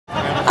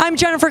I'm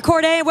Jennifer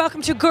Corday.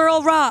 Welcome to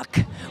Girl Rock.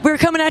 We're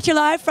coming at you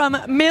live from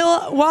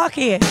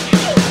Milwaukee.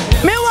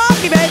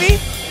 Milwaukee, baby.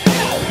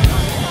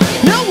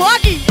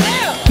 Milwaukee.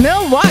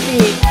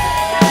 Milwaukee.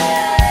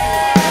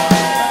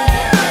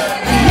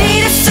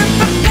 Need a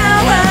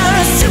superpower,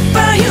 a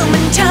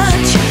superhuman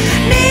touch.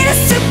 Need a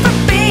super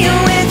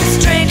being with a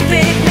strength to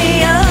pick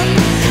me up.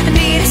 I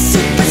need a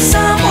super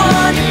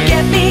someone to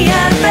get me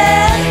out of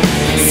bed,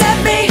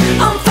 set me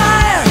on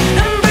fire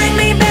and bring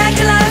me back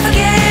to life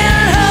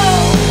again.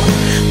 Oh,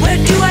 where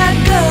do I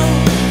go?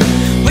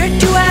 Where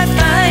do I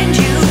find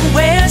you?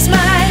 Where's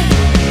my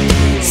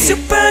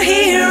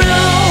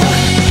superhero?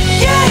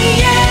 Yeah,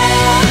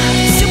 yeah,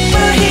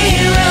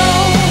 superhero.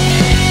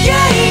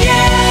 Yeah,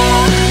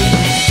 yeah.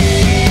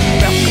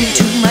 Welcome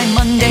to my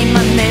Monday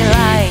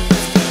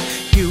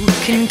life. You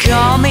can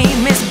call me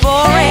Miss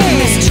Boring,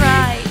 Miss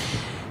Tried.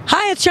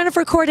 Hi, it's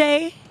Jennifer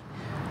Corday.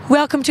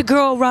 Welcome to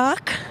Girl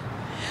Rock.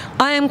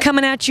 I am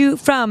coming at you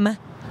from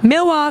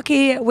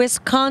Milwaukee,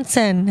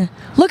 Wisconsin.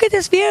 Look at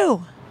this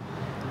view.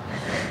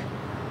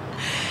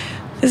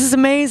 This is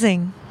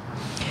amazing.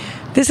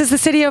 This is the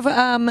city of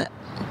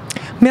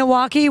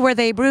Milwaukee, where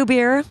they brew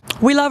beer.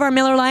 We love our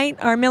Miller Lite,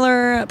 our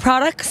Miller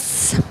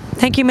products.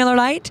 Thank you, Miller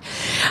Lite.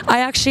 I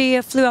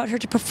actually flew out here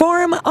to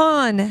perform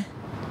on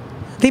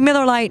the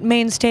Miller Lite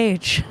main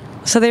stage.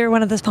 So they were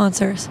one of the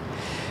sponsors.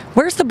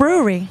 Where's the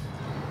brewery?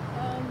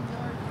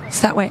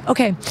 It's that way.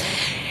 Okay.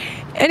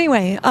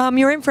 Anyway,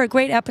 you're in for a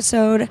great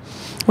episode.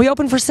 We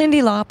opened for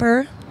Cyndi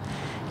Lauper,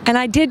 and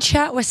I did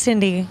chat with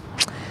Cyndi.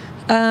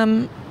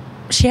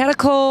 She had a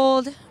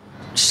cold.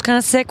 She's kind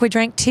of sick. We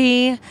drank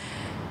tea.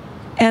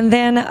 And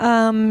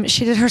then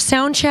she did her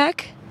sound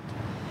check.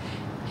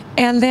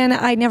 And then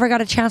I never got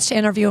a chance to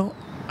interview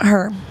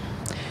her.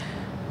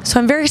 So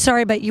I'm very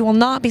sorry, but you will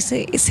not be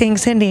seeing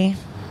Cyndi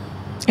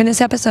in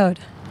this episode.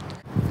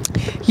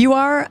 You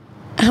are,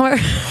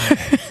 however,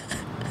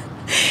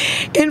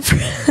 in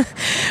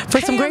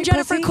for some great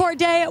Jennifer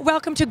Corday.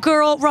 Welcome to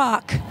Girl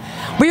Rock.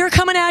 We are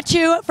coming at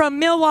you from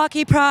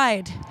Milwaukee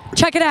Pride.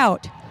 Check it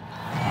out.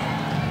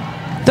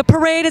 The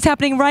parade is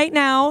happening right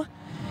now,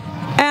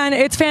 and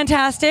it's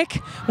fantastic.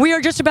 We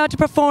are just about to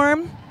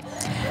perform,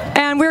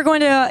 and we're going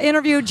to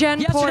interview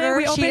Jen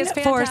Porter. She is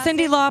for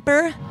Cyndi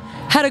Lauper.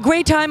 Had a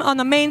great time on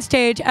the main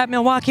stage at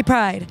Milwaukee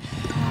Pride.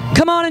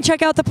 Come on and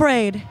check out the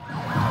parade.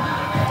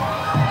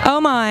 Oh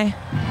my.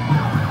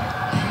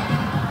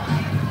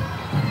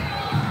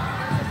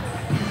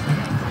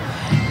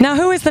 Now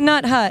who is the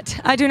Nut Hut?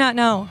 I do not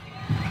know.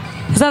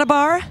 Is that a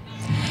bar?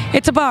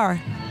 It's a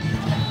bar.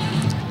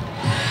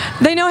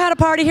 They know how to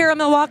party here in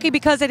Milwaukee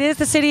because it is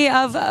the city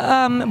of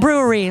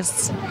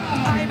breweries.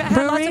 I've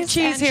had lots of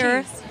cheese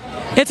here.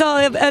 It's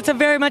a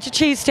very much a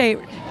cheese state.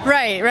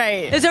 Right,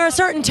 right. Is there a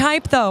certain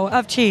type though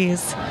of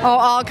cheese? Oh,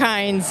 all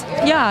kinds.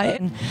 Yeah.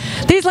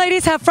 These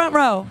ladies have front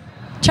row.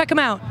 Check them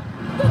out.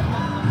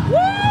 We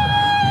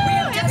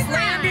have just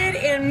landed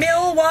in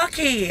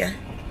Milwaukee.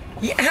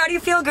 How do you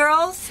feel,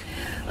 girls?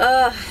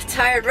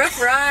 Tired,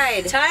 rough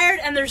ride.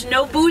 Tired, and there's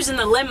no booze in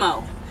the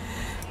limo.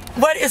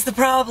 What is the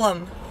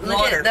problem?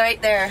 Look at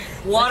right there.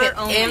 Water Look at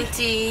only.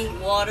 empty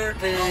Water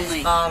booze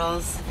only.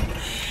 bottles.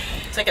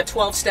 It's like a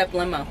 12-step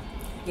limo.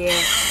 Yeah.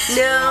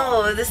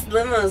 No, this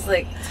limo is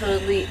like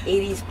totally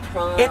 80s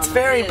prom. It's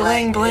very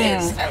bling bling.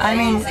 It's I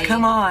mean, crazy.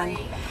 come on.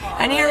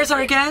 And here's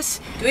our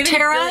guest,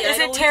 Tara. Is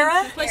it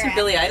Tara? Play some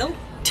Billy Idol.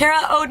 Tara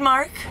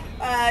Odemark.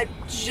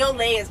 Youll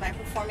is my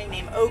performing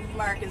name.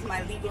 Odemark is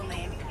my legal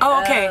name.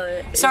 Oh,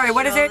 okay. Sorry,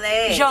 what is it?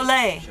 Youll.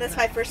 That's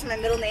my first and my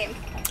middle name.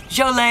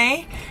 Youll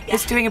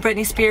is doing a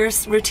Britney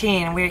Spears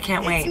routine. We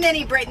can't wait. It's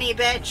Mini-Britney,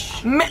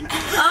 bitch.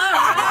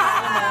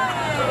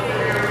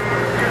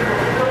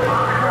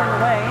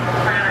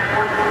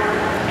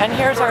 And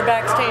here's our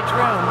backstage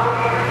room.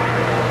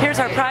 Here's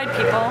our Pride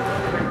people.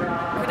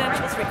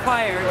 Credentials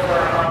required.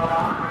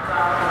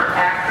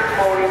 Active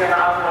voting and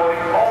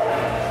outvoting only,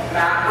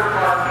 not for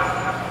parking.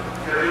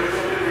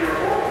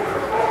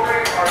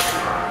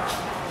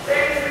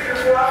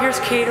 Here's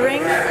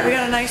catering. We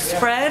got a nice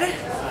spread.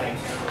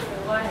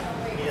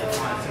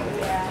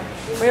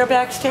 We are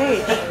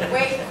backstage.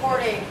 Wait,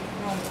 Corday.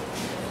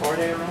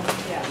 Corday room?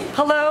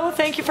 Hello,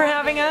 thank you for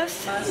having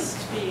us.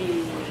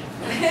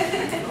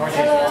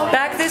 Hello.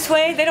 Back this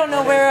way. They don't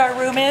know where our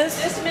room is.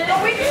 Just a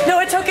minute. No,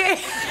 it's okay.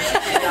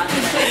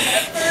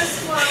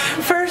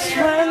 First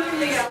one.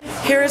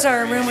 Here's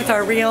our room with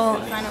our real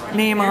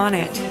name on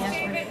it.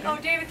 Oh,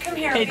 David, come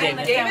here. Hey,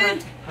 David.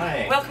 David.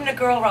 Hi. Welcome to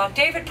Girl Rock.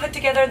 David put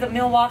together the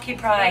Milwaukee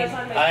Pride.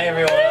 Hi,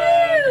 everyone.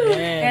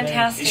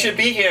 Fantastic. You should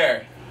be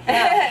here.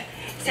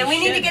 So we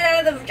need to get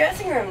out of the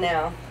dressing room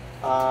now.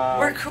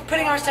 We're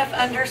putting our stuff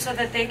under so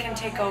that they can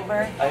take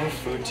over. I have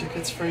food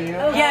tickets for you.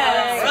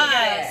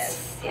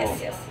 Yes.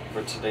 Yes.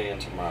 For today and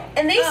tomorrow.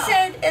 And they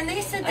said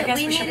that guess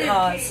we should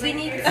pause. we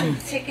needed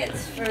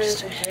tickets for the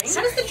drink.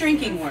 How does the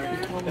drinking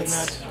work?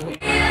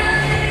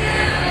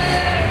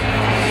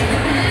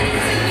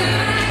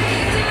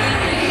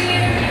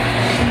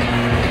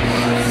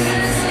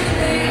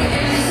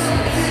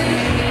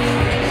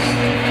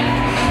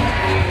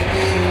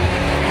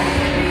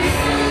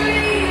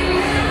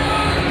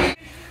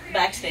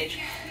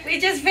 We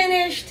just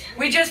finished.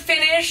 We just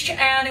finished,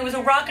 and it was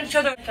a rockin'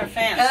 show. Our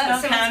fans.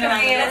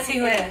 Let's see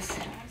who it is.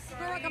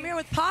 I'm here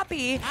with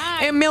Poppy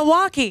in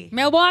Milwaukee.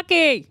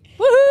 Milwaukee.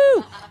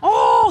 Woohoo!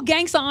 Oh,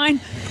 gang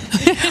sign.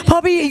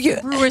 Poppy,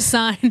 you, Brewers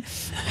sign.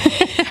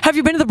 have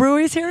you been to the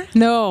breweries here?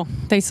 No,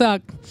 they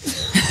suck.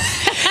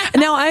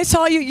 Now I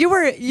saw you.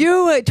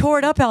 You tore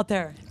it up out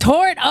there.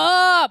 Tore it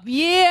up.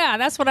 Yeah,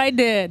 that's what I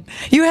did.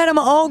 You had them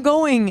all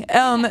going.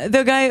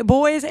 The guy,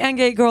 boys and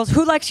gay girls.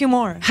 Who likes you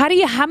more?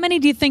 How many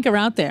do you think are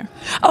out there?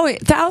 Oh,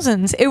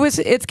 thousands.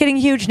 It's getting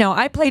huge now.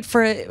 I played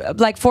for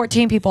like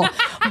 14 people,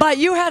 but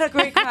you had a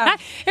great crowd.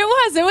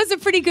 It was a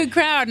pretty good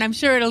crowd, and I'm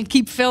sure it'll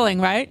keep filling,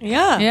 right?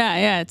 Yeah.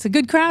 Yeah. It's a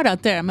good crowd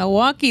out there.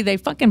 Milwaukee, they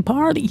fucking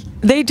party.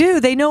 They do.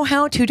 They know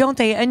how to, don't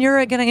they? And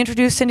you're going to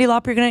introduce Cyndi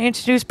Lauper. You're going to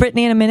introduce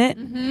Britney in a minute.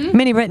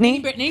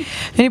 Mini-Britney.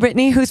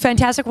 Mini-Britney, who's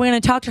fantastic. We're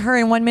going to talk to her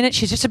in 1 minute.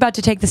 She's just about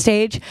to take the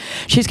stage.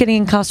 She's getting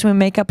in costume and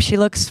makeup. She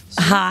looks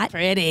hot.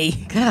 Pretty.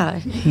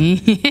 God.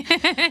 She's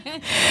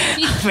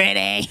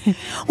pretty.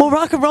 Well,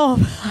 rock and roll.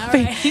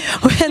 right.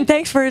 And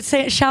thanks for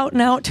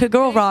shouting out to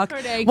Girl Rock.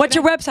 Corday. What's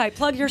your website?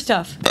 Plug your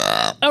stuff.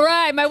 All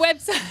right, my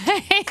website.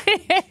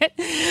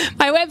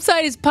 My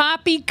website is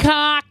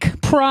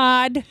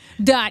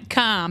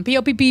poppycockprod.com.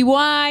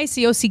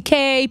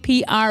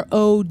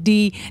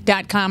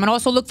 POPPYCOCKPROD.com. And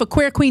also look for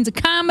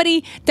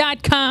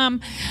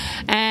queerqueensofcomedy.com.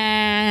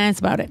 And that's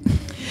about it.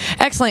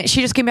 Excellent.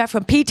 She just came back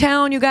from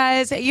P-Town, you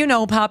guys. You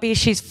know Poppy.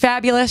 She's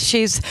fabulous.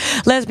 She's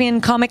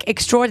lesbian comic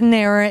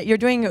extraordinaire. You're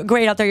doing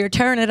great out there. You're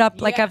tearing it up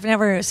like I've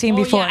never seen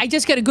before. Yeah, I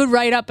just got a good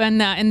write-up in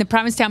the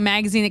Provincetown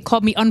magazine. It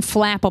called me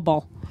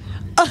unflappable.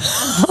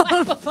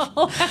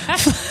 Unflappable.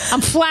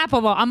 I'm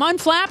flappable. I'm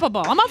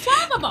unflappable. I'm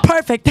unflappable.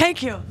 Perfect.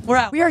 Thank you. We're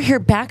out. We are here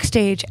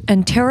backstage,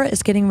 and Tara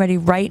is getting ready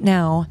right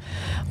now.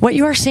 What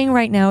you are seeing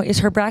right now is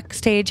her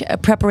backstage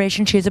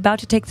preparation. She is about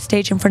to take the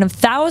stage in front of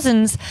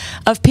thousands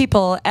of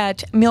people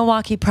at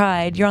Milwaukee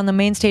Pride. You're on the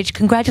main stage.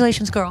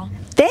 Congratulations, girl.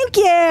 Thank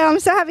you.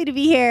 I'm so happy to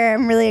be here.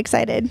 I'm really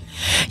excited.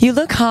 You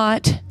look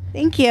hot.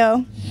 Thank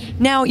you.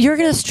 Now, you're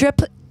going to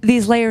strip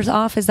these layers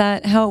off. Is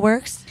that how it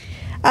works?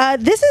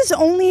 This is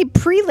only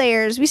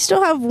pre-layers. We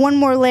still have one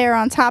more layer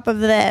on top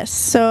of this.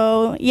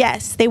 So,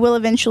 yes, they will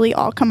eventually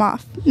all come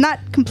off. Not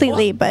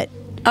completely, but...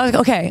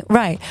 Okay,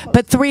 right.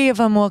 But 3 of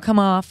them will come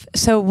off.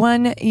 So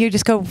one, you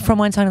just go from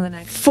one side to the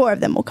next. 4 of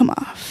them will come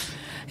off.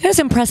 It was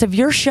impressive.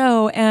 Your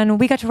show, and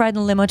we got to ride in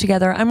the limo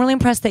together. I'm really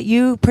impressed that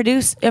you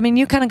produce. I mean,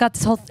 you kind of got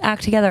this whole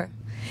act together.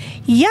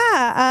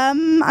 Yeah,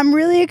 I'm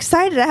really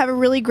excited. I have a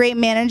really great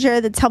manager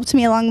that's helped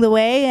me along the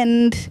way,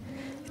 and...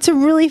 it's a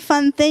really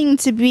fun thing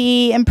to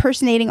be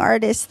impersonating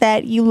artists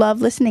that you love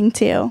listening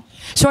to.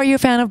 So are you a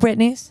fan of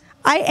Britney's?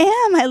 I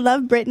am. I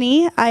love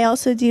Britney. I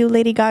also do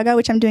Lady Gaga,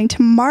 which I'm doing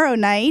tomorrow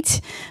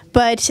night.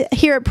 But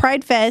here at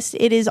Pride Fest,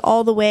 it is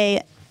all the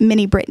way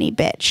Mini-Britney,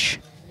 bitch.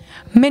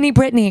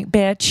 Mini-Britney,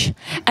 bitch.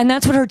 And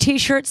that's what her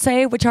t-shirts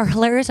say, which are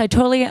hilarious. I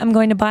totally am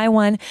going to buy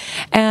one.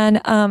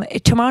 And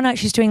tomorrow night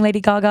she's doing Lady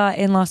Gaga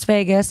in Las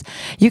Vegas.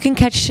 You can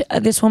catch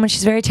this woman.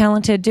 She's very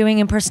talented, doing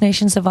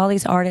impersonations of all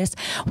these artists.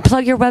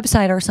 Plug your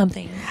website or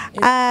something.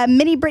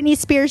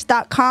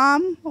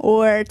 MiniBritneySpears.com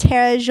or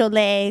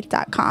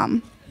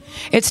TaraJolet.com.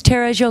 It's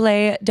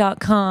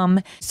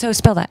TaraJolet.com. So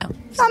spell that out.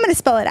 I'm going to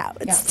spell it out.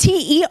 It's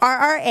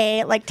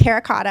Terra, like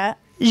terracotta.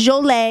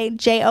 Jolie,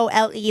 Jole,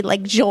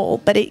 like Joel,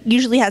 but it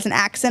usually has an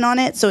accent on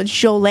it, so it's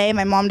Jolie.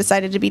 My mom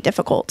decided to be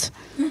difficult.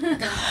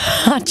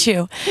 Got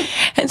you.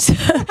 And so,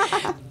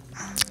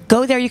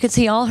 go there. You can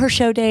see all her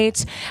show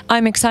dates.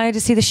 I'm excited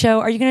to see the show.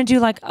 Are you going to do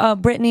like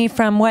Britney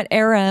from what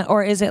era,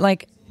 or is it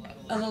like...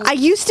 I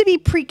used to be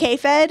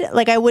pre-K-Fed,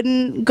 like I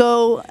wouldn't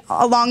go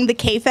along the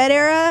K-Fed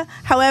era.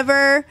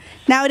 However,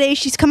 nowadays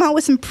she's come out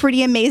with some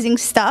pretty amazing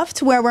stuff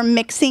to where we're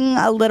mixing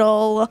a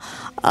little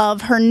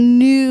of her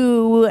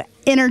new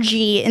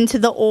energy into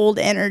the old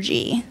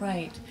energy.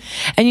 Right.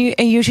 And you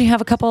usually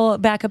have a couple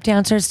backup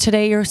dancers.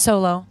 Today you're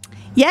solo.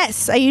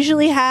 Yes, I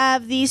usually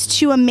have these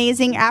 2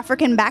 amazing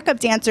African backup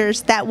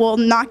dancers that will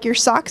knock your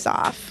socks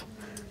off.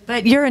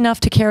 But you're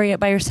enough to carry it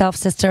by yourself,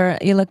 sister.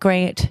 You look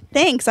great.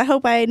 Thanks. I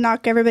hope I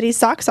knock everybody's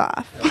socks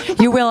off.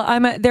 You will.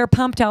 They're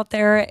pumped out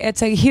there.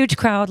 It's a huge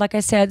crowd, like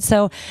I said.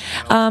 So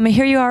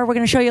here you are. We're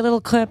going to show you a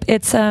little clip.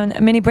 It's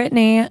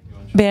Mini-Britney,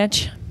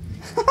 bitch.